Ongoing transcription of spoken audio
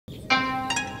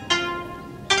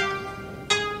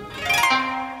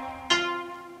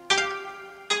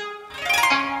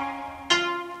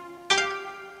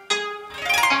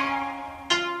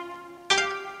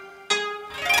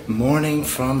morning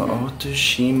from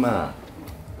Otoshima.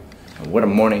 What a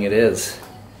morning it is.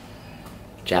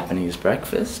 Japanese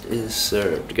breakfast is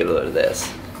served. Get a load of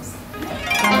this.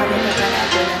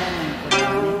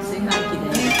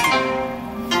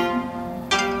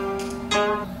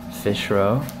 Fish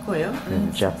roe,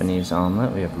 and Japanese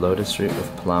omelet. We have lotus root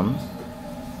with plum,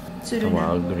 the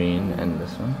wild green, and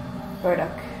this one.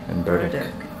 Burdock. And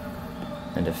burdock.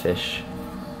 And a fish.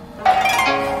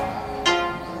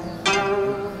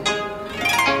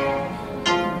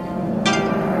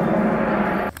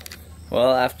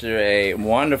 Well, after a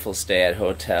wonderful stay at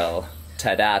Hotel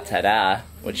Tada,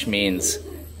 which means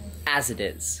as it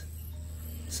is.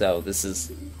 So this is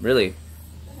really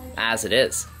as it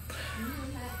is.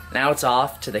 Now it's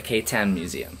off to the Kaiten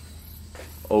Museum.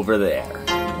 Over there.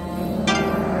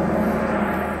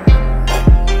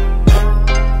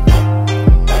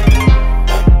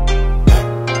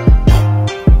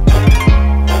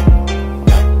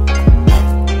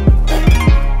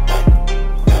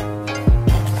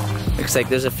 Looks like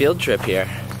there's a field trip here.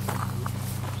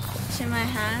 Washing my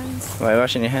hands. Why are you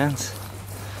washing your hands?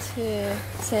 To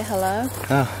say hello.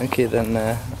 Oh, okay, then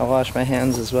I'll wash my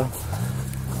hands as well.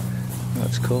 Oh,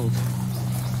 it's cold.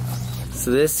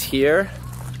 So this here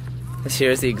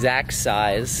is the exact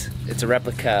size. It's a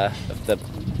replica of the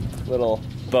little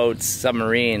boats,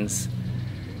 submarines,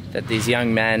 that these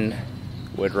young men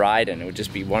would ride in. It would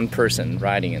just be one person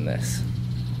riding in this.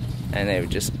 And they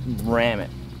would just ram it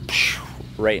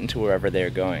right into wherever they're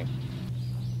going.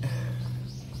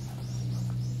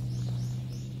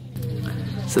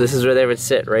 So this is where they would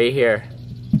sit, right here.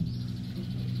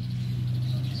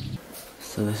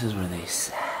 So this is where they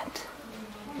sat.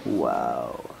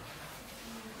 Wow.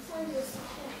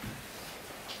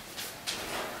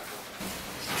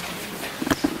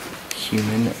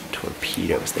 Human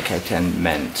torpedoes. The Kaiten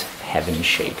meant heaven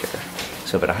shaker.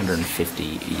 So about 150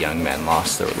 young men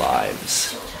lost their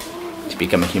lives to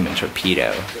become a human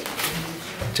torpedo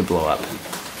to blow up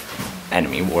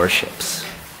enemy warships.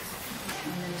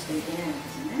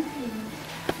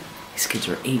 These kids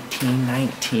were 18,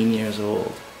 19 years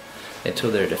old. They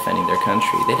told they were defending their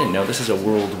country. They didn't know this is a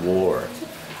world war.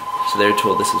 So they were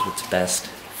told this is what's best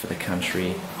for the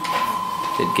country.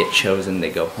 They'd get chosen,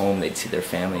 they'd go home, they'd see their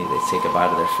family, they'd say goodbye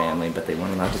to their family, but they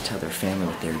weren't allowed to tell their family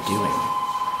what they were doing.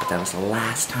 But that was the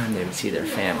last time they would see their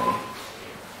family.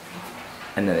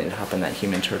 And then they'd hop in that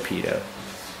human torpedo.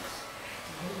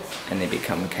 And they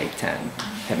become a Kaiten,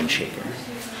 heaven shaker.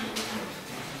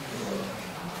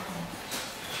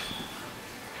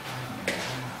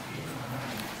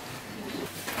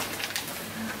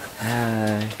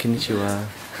 Konnichiwa.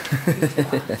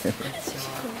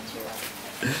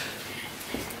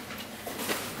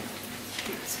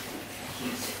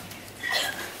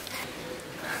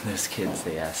 Those kids,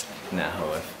 they asked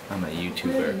Naho if I'm a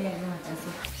YouTuber.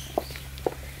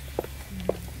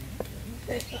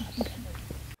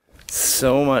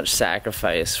 So much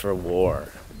sacrifice for war.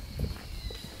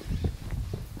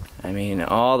 I mean,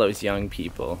 all those young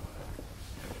people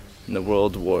in the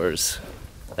world wars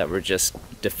that were just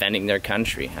defending their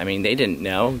country. I mean, they didn't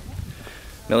know.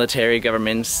 Military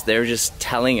governments, they're just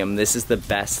telling them this is the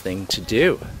best thing to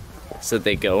do. So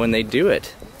they go and they do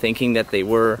it, thinking that they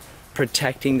were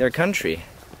protecting their country.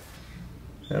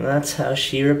 And that's how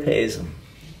she repays them.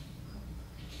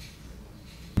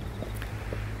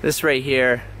 This right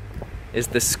here is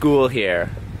the school here.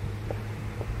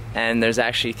 And there's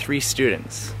actually 3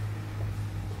 students.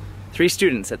 3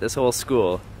 students at this whole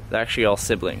school. They're actually all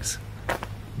siblings.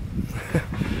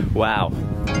 Wow. So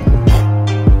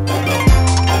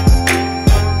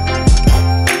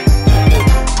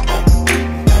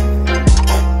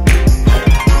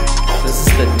this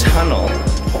is the tunnel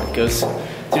that goes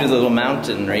through the little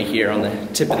mountain right here on the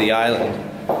tip of the island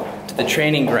to the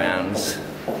training grounds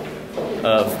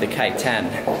of the Kaiten.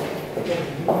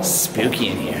 Spooky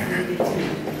in here.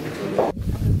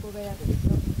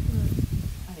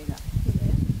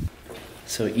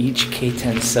 So each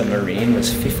Kaiten submarine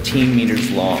was 15 meters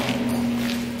long,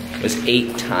 was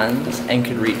 8 tons, and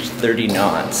could reach 30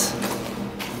 knots.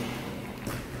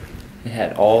 It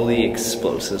had all the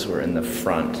explosives were in the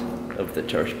front of the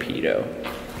torpedo.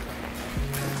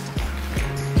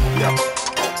 Yep.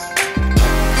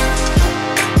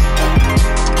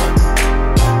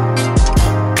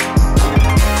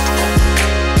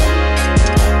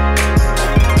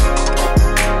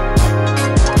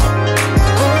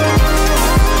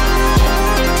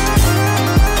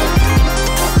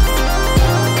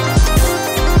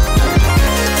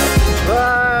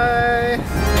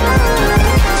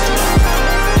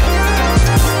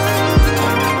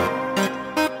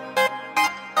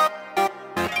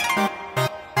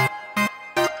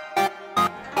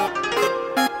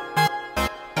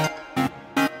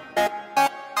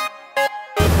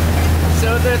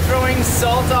 throwing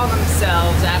salt on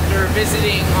themselves after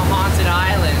visiting a haunted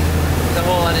island with a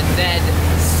whole lot of dead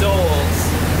souls.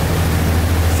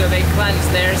 So they cleanse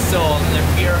their soul and they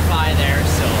purify their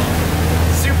soul.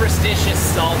 Superstitious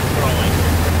salt throwing.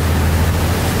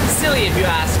 Silly if you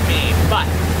ask me, but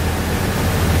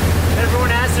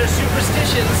everyone has their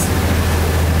superstitions.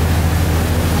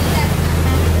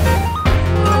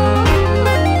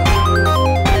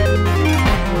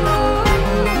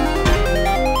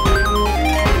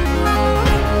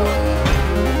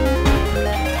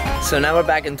 So now we're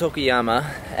back in Tokuyama,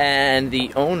 and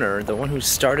the owner, the one who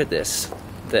started this,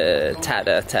 the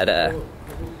Tada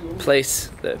place,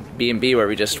 the B&B where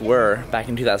we just were back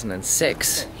in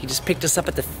 2006, he just picked us up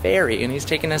at the ferry and he's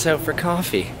taking us out for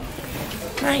coffee.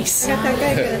 Nice.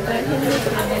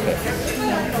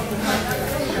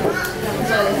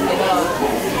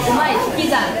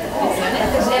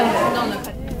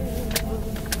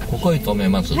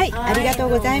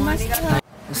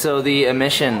 So the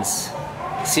emissions,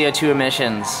 CO2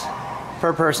 emissions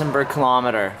per person per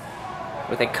kilometer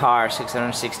with a car,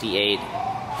 668,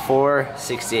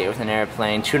 468 with an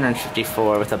airplane,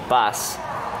 254 with a bus,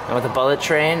 and with a bullet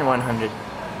train, 100.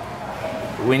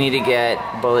 We need to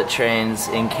get bullet trains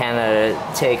in Canada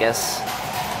to take us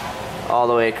all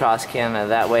the way across Canada.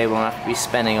 That way we won't have to be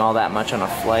spending all that much on a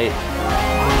flight.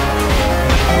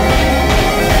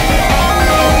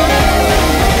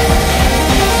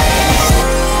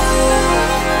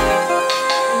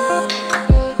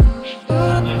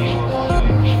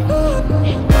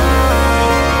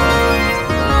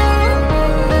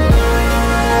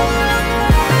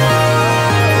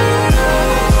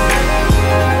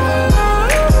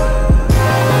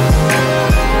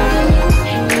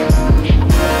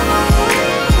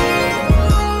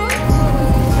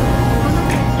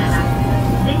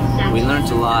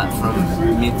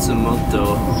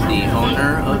 Mitsumoto, the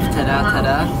owner of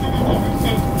Tada,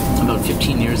 about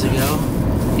 15 years ago.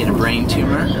 He had a brain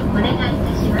tumor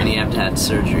and he had to have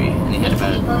surgery, and he had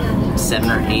about 7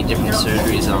 or 8 different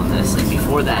surgeries on this, and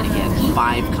before that he had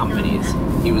 5 companies.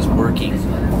 He was working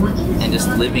and just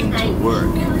living to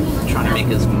work, trying to make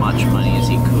as much money as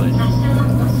he could.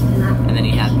 And then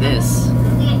he had the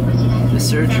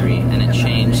surgery, and it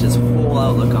changed his whole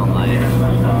outlook on life.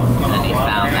 And then he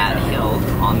found that hill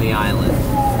on the island,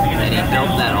 and he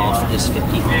built that all for just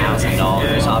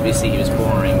 $50,000. Obviously he was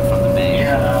borrowing from the bank.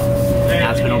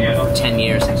 Now it's been over 10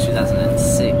 years, since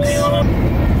 2006.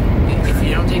 If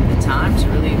you don't take the time to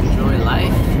really enjoy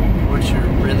life, or to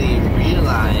really